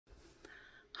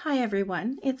Hi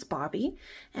everyone, it's Bobby,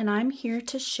 and I'm here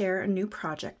to share a new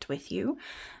project with you.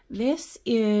 This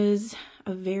is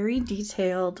a very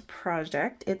detailed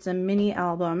project. It's a mini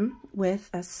album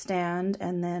with a stand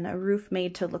and then a roof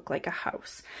made to look like a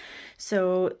house.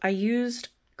 So I used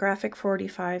Graphic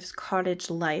 45's Cottage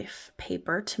Life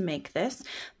paper to make this,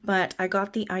 but I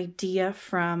got the idea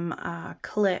from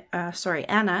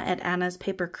Anna at Anna's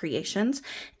Paper Creations,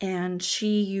 and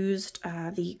she used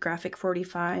the Graphic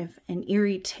 45 and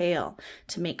Eerie Tale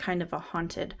to make kind of a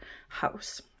haunted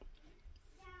house.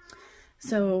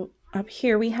 So up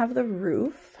here we have the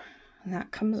roof, and that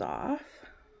comes off.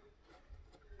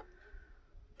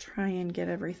 Try and get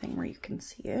everything where you can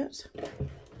see it.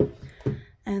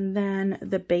 And then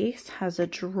the base has a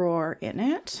drawer in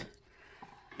it.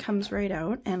 Comes right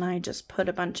out, and I just put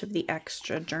a bunch of the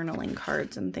extra journaling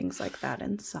cards and things like that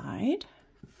inside.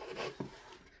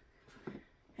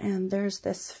 And there's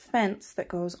this fence that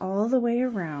goes all the way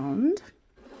around.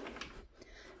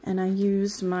 And I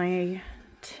used my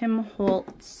Tim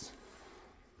Holtz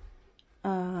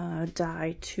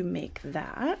die to make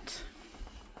that.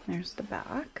 There's the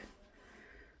back.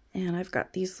 And I've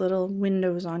got these little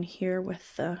windows on here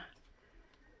with the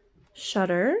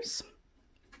shutters.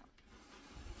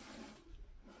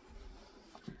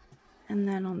 And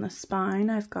then on the spine,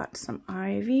 I've got some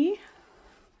ivy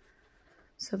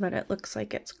so that it looks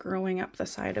like it's growing up the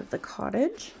side of the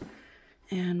cottage.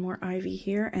 And more ivy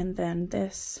here. And then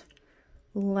this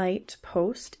light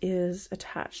post is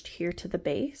attached here to the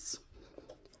base.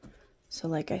 So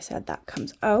like I said, that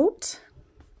comes out.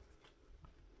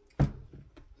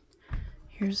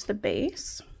 Here's the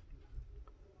base.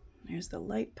 There's the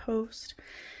light post.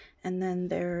 And then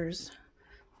there's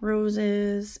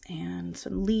roses and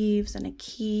some leaves and a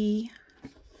key.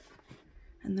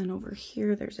 And then over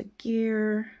here there's a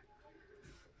gear.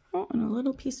 Oh, and a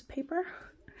little piece of paper.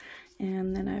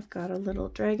 And then I've got a little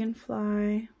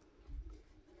dragonfly.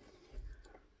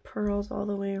 Pearls all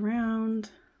the way around.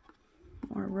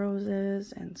 More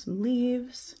roses and some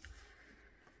leaves.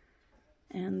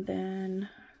 And then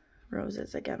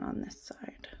roses again on this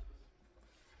side.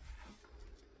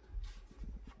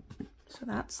 So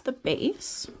that's the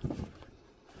base.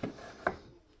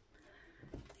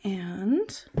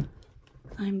 And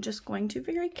I'm just going to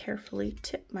very carefully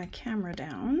tip my camera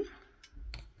down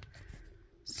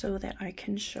so that I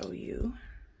can show you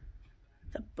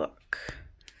the book.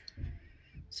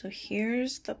 So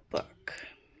here's the book.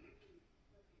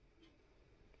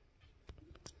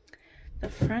 The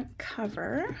front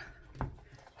cover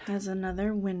has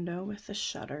another window with the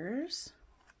shutters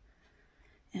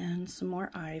and some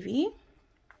more ivy.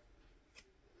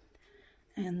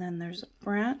 And then there's a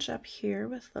branch up here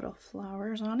with little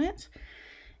flowers on it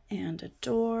and a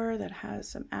door that has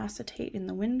some acetate in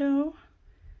the window,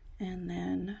 and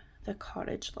then the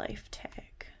Cottage Life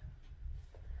tag.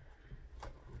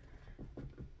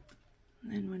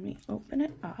 And then when we open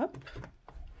it up,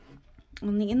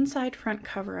 on the inside front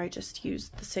cover I just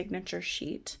used the signature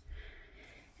sheet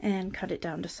and cut it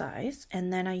down to size,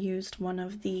 and then I used one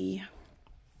of the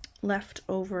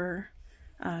leftover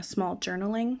small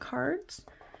journaling cards,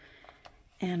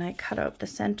 and I cut out the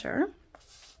center,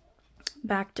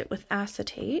 backed it with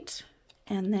acetate,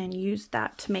 and then used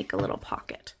that to make a little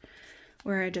pocket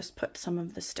where I just put some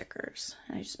of the stickers.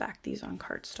 And I just backed these on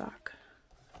cardstock.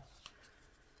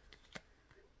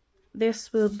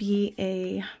 This will be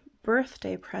a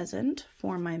birthday present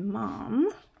for my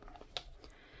mom.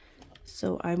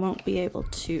 So I won't be able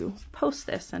to post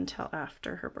this until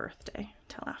after her birthday,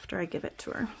 until after I give it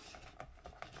to her.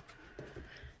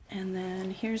 And then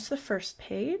here's the first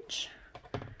page.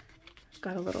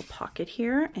 Got a little pocket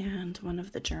here and one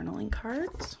of the journaling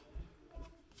cards.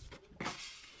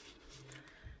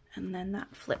 And then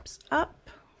that flips up.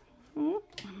 Oh,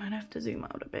 I might have to zoom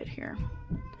out a bit here.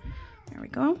 There we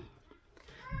go.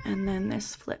 And then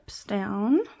this flips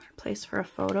down, place for a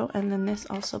photo, and then this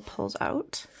also pulls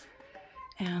out.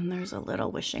 And there's a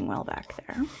little wishing well back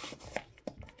there.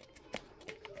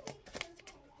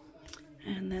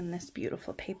 And then this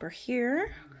beautiful paper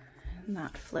here, and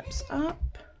that flips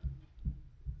up.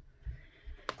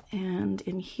 And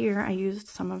in here I used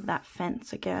some of that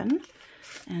fence again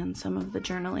and some of the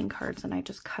journaling cards, and I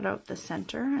just cut out the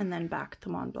center and then backed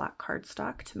them on black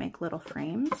cardstock to make little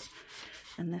frames.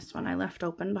 And this one I left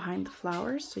open behind the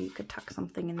flowers so you could tuck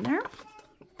something in there.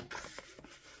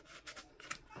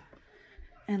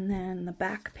 And then the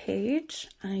back page,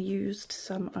 I used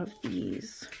some of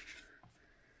these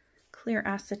clear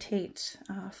acetate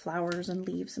flowers and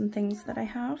leaves and things that I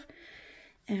have,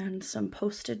 and some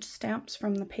postage stamps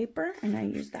from the paper, and I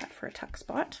used that for a tuck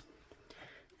spot.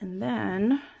 And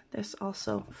then This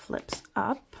also flips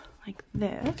up like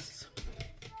this.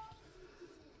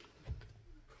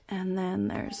 And then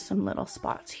there's some little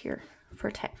spots here for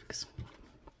tags.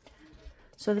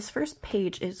 So this first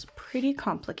page is pretty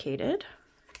complicated.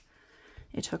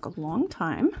 It took a long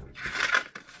time.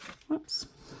 Whoops.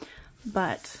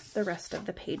 But the rest of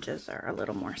the pages are a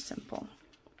little more simple.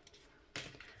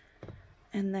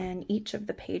 And then each of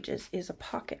the pages is a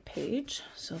pocket page.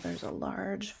 So there's a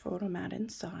large photo mat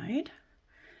inside.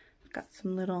 I've got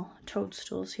some little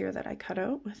toadstools here that I cut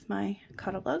out with my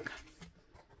cut-a-lug.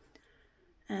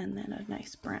 And then a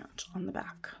nice branch on the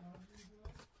back.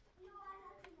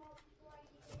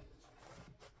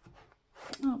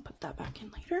 I'll put that back in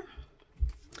later.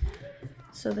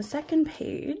 So the second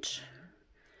page,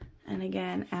 and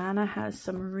again, Anna has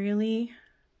some really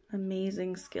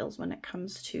amazing skills when it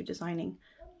comes to designing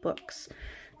books,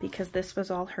 because this was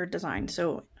all her design.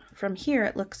 So from here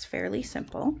it looks fairly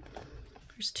simple.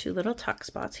 There's two little tuck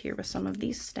spots here with some of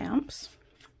these stamps,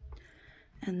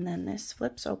 and then this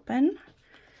flips open,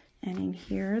 and in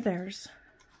here there's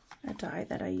a die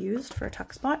that I used for a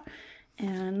tuck spot,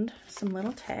 and some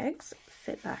little tags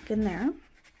fit back in there.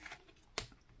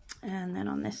 And then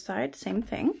on this side, same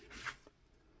thing.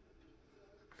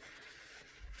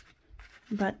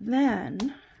 But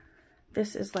then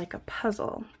this is like a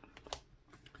puzzle.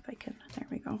 If I can, there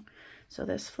we go. So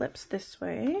this flips this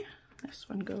way. This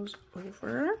one goes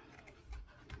over.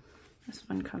 This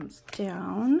one comes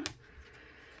down.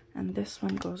 And this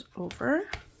one goes over.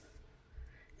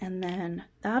 And then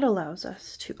that allows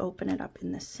us to open it up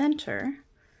in the center.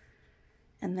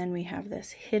 And then we have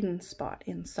this hidden spot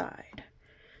inside.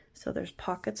 So there's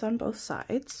pockets on both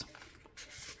sides.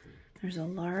 There's a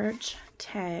large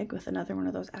tag with another one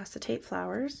of those acetate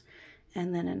flowers,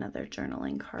 and then another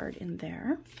journaling card in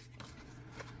there.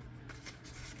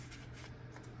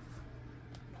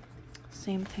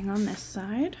 Same thing on this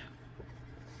side.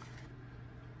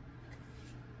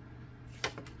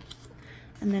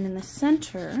 And then in the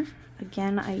center,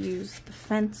 again, I used the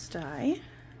fence die,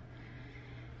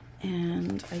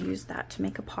 and I used that to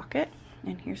make a pocket.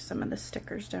 And here's some of the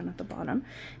stickers down at the bottom.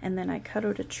 And then I cut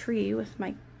out a tree with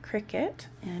my Cricut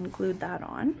and glued that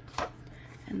on.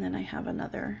 And then I have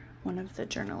another one of the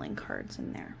journaling cards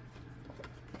in there.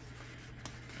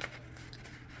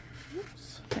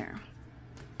 Oops, there.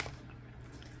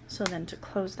 So then to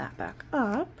close that back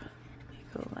up, we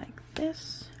go like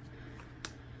this.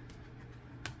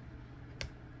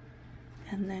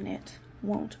 And then it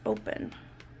won't open.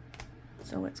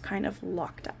 So it's kind of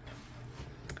locked up.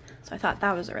 So I thought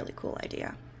that was a really cool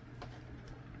idea.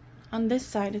 On this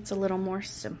side, it's a little more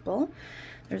simple.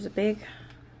 There's a big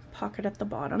pocket at the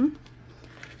bottom,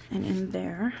 and in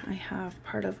there I have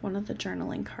part of one of the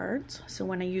journaling cards. So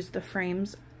when I use the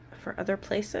frames for other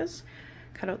places,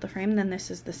 cut out the frame, then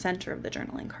this is the center of the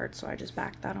journaling card. So I just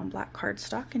backed that on black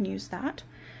cardstock and used that.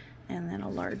 And then a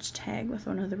large tag with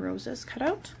one of the roses cut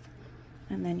out.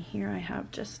 And then here I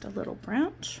have just a little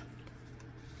branch.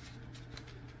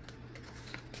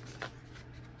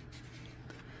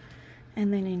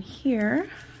 And then in here,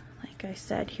 like I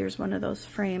said, here's one of those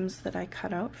frames that I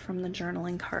cut out from the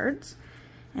journaling cards.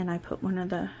 And I put one of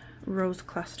the rose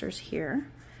clusters here.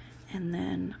 And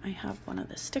then I have one of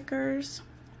the stickers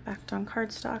backed on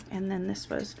cardstock. And then this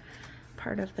was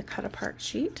part of the cut apart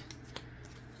sheet.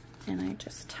 And I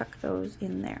just tuck those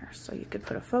in there. So you could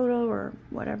put a photo or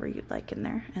whatever you'd like in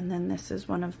there. And then this is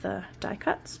one of the die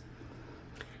cuts.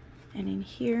 And in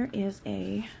here is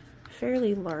a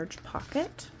fairly large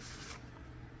pocket.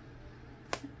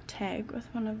 Tag with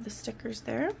one of the stickers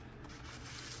there.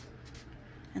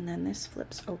 And then this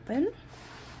flips open.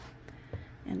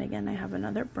 And again, I have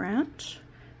another branch.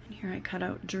 And here I cut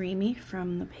out Dreamy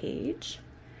from the page.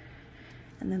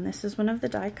 And then this is one of the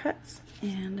die cuts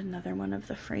and another one of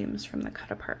the frames from the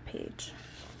cut apart page.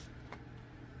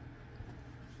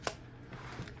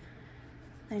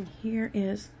 And here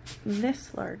is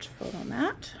this large photo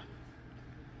mat.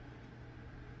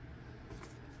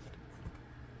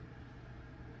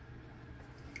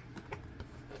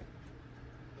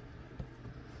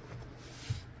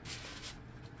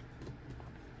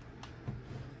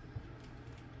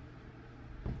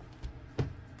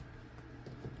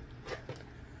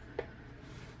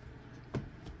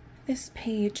 This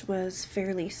page was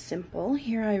fairly simple.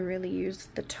 Here I really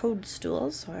used the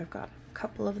toadstools, so I've got a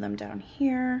couple of them down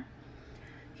here.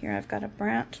 Here I've got a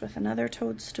branch with another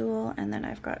toadstool, and then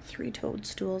I've got 3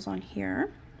 toadstools on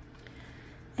here.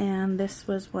 And this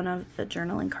was one of the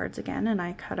journaling cards again, and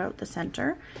I cut out the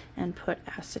center and put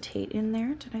acetate in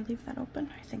there. Did I leave that open?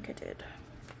 I think I did.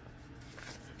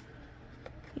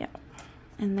 Yeah.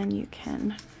 And then you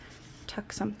can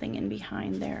tuck something in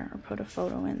behind there or put a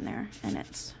photo in there, and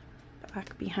it's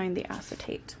back behind the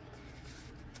acetate.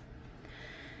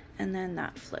 And then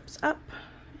that flips up,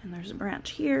 and there's a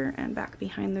branch here, and back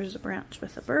behind there's a branch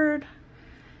with a bird,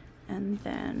 and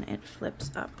then it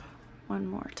flips up one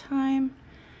more time.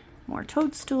 More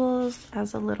toadstools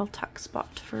as a little tuck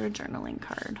spot for a journaling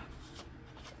card.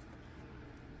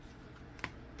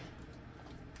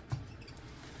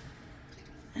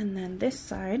 And then this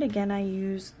side, again, I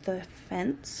used the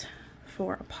fence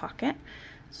for a pocket.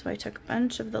 So I took a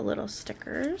bunch of the little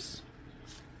stickers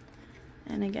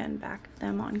and again backed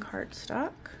them on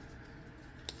cardstock.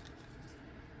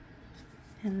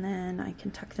 And then I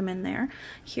can tuck them in there.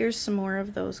 Here's some more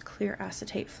of those clear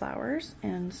acetate flowers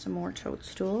and some more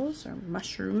toadstools or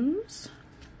mushrooms.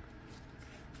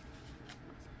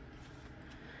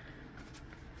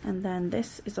 And then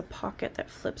this is a pocket that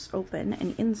flips open,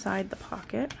 and inside the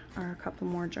pocket are a couple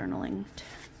more journaling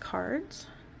cards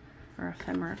or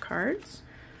ephemera cards.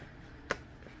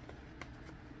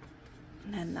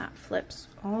 And then that flips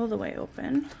all the way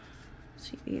open.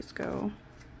 See, these go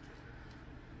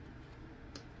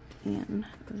in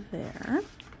there.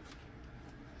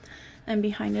 And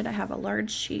behind it I have a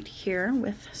large sheet here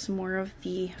with some more of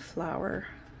the flower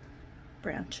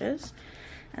branches,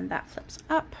 and that flips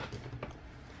up.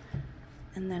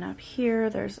 And then up here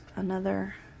there's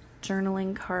another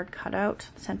journaling card cut out,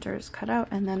 the center is cut out,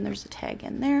 and then there's a tag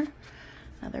in there,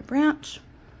 another branch.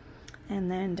 And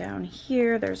then down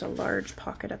here there's a large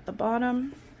pocket at the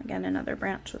bottom, again another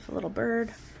branch with a little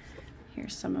bird.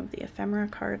 Here's some of the ephemera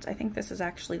cards. I think this is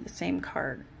actually the same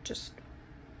card, just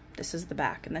this is the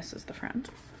back and this is the front.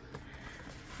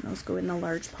 And those go in the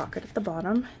large pocket at the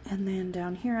bottom. And then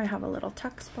down here I have a little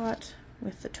tuck spot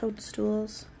with the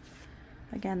toadstools.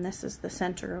 Again, this is the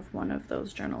center of one of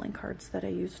those journaling cards that I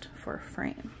used for a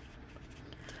frame.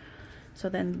 So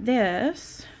then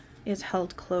this is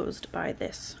held closed by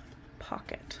this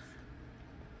pocket.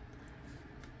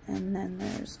 And then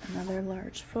there's another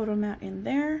large photo mat in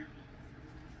there.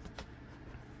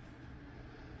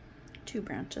 2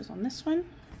 branches on this one.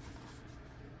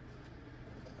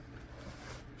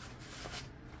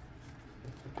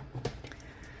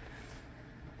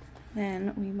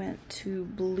 Then we went to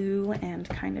blue and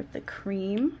kind of the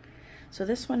cream. So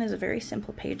this one is a very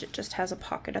simple page. It just has a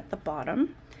pocket at the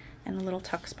bottom and a little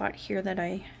tuck spot here that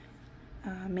I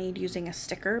made using a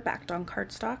sticker backed on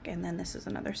cardstock, and then this is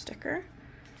another sticker.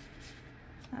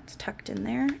 That's tucked in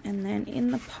there. And then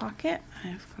in the pocket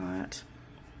I've got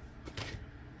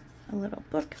a little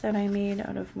book that I made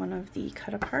out of one of the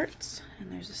cut aparts,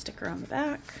 and there's a sticker on the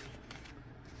back.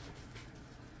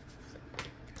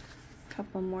 A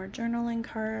couple more journaling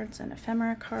cards and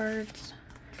ephemera cards,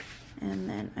 and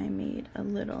then I made a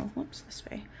little,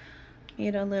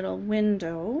 made a little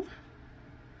window.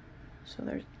 So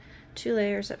there's 2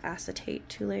 layers of acetate,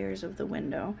 2 layers of the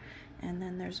window, and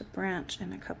then there's a branch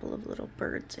and a couple of little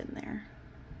birds in there.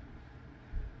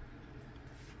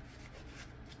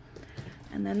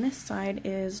 And then this side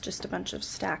is just a bunch of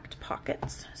stacked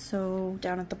pockets. So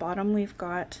down at the bottom we've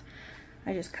got,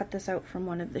 I just cut this out from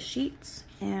one of the sheets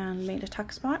and made a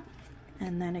tuck spot.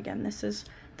 And then again, this is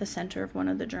the center of one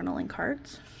of the journaling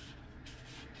cards.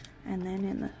 And then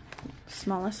in the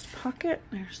smallest pocket,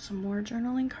 there's some more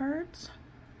journaling cards.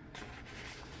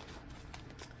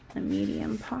 The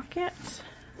medium pocket,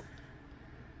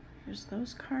 here's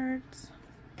those cards.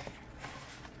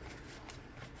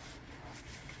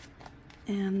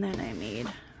 And then I made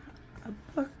a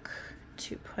book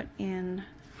to put in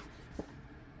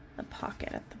the pocket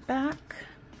at the back.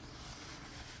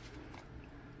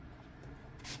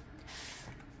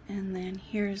 And then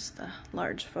here's the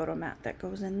large photo mat that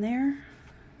goes in there,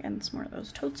 and some more of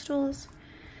those toadstools.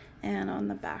 And on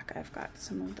the back I've got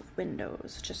some of the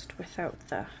windows, just without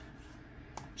the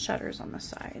shutters on the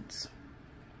sides.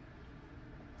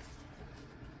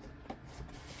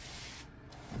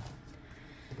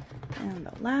 And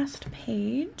the last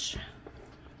page,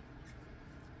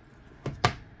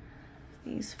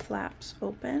 these flaps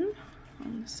open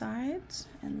on the sides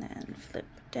and then flip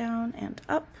down and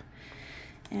up.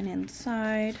 And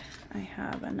inside I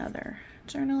have another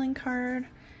journaling card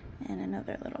and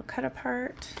another little cut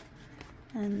apart.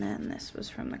 And then this was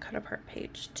from the cut apart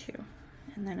page too.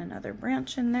 And then another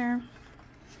branch in there.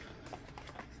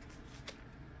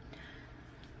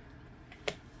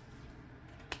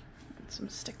 Some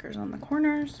stickers on the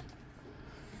corners,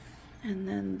 and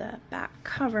then the back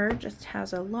cover just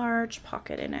has a large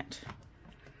pocket in it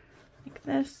like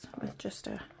this, with just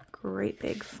a great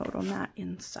big photo mat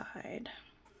inside.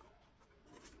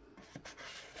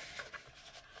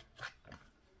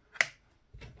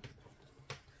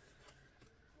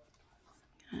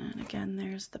 again,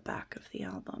 there's the back of the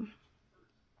album.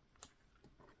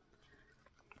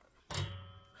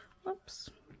 Whoops.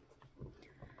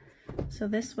 So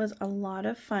this was a lot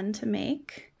of fun to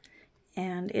make,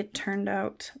 and it turned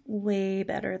out way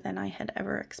better than I had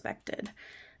ever expected,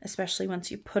 especially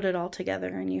once you put it all together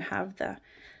and you have the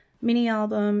mini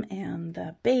album and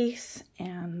the base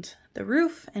and the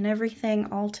roof and everything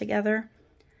all together.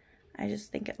 I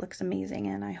just think it looks amazing,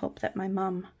 and I hope that my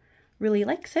mom really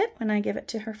likes it when I give it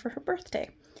to her for her birthday.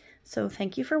 So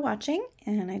thank you for watching,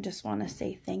 and I just want to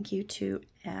say thank you to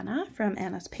Anna from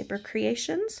Anna's Paper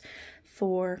Creations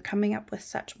for coming up with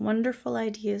such wonderful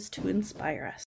ideas to inspire us.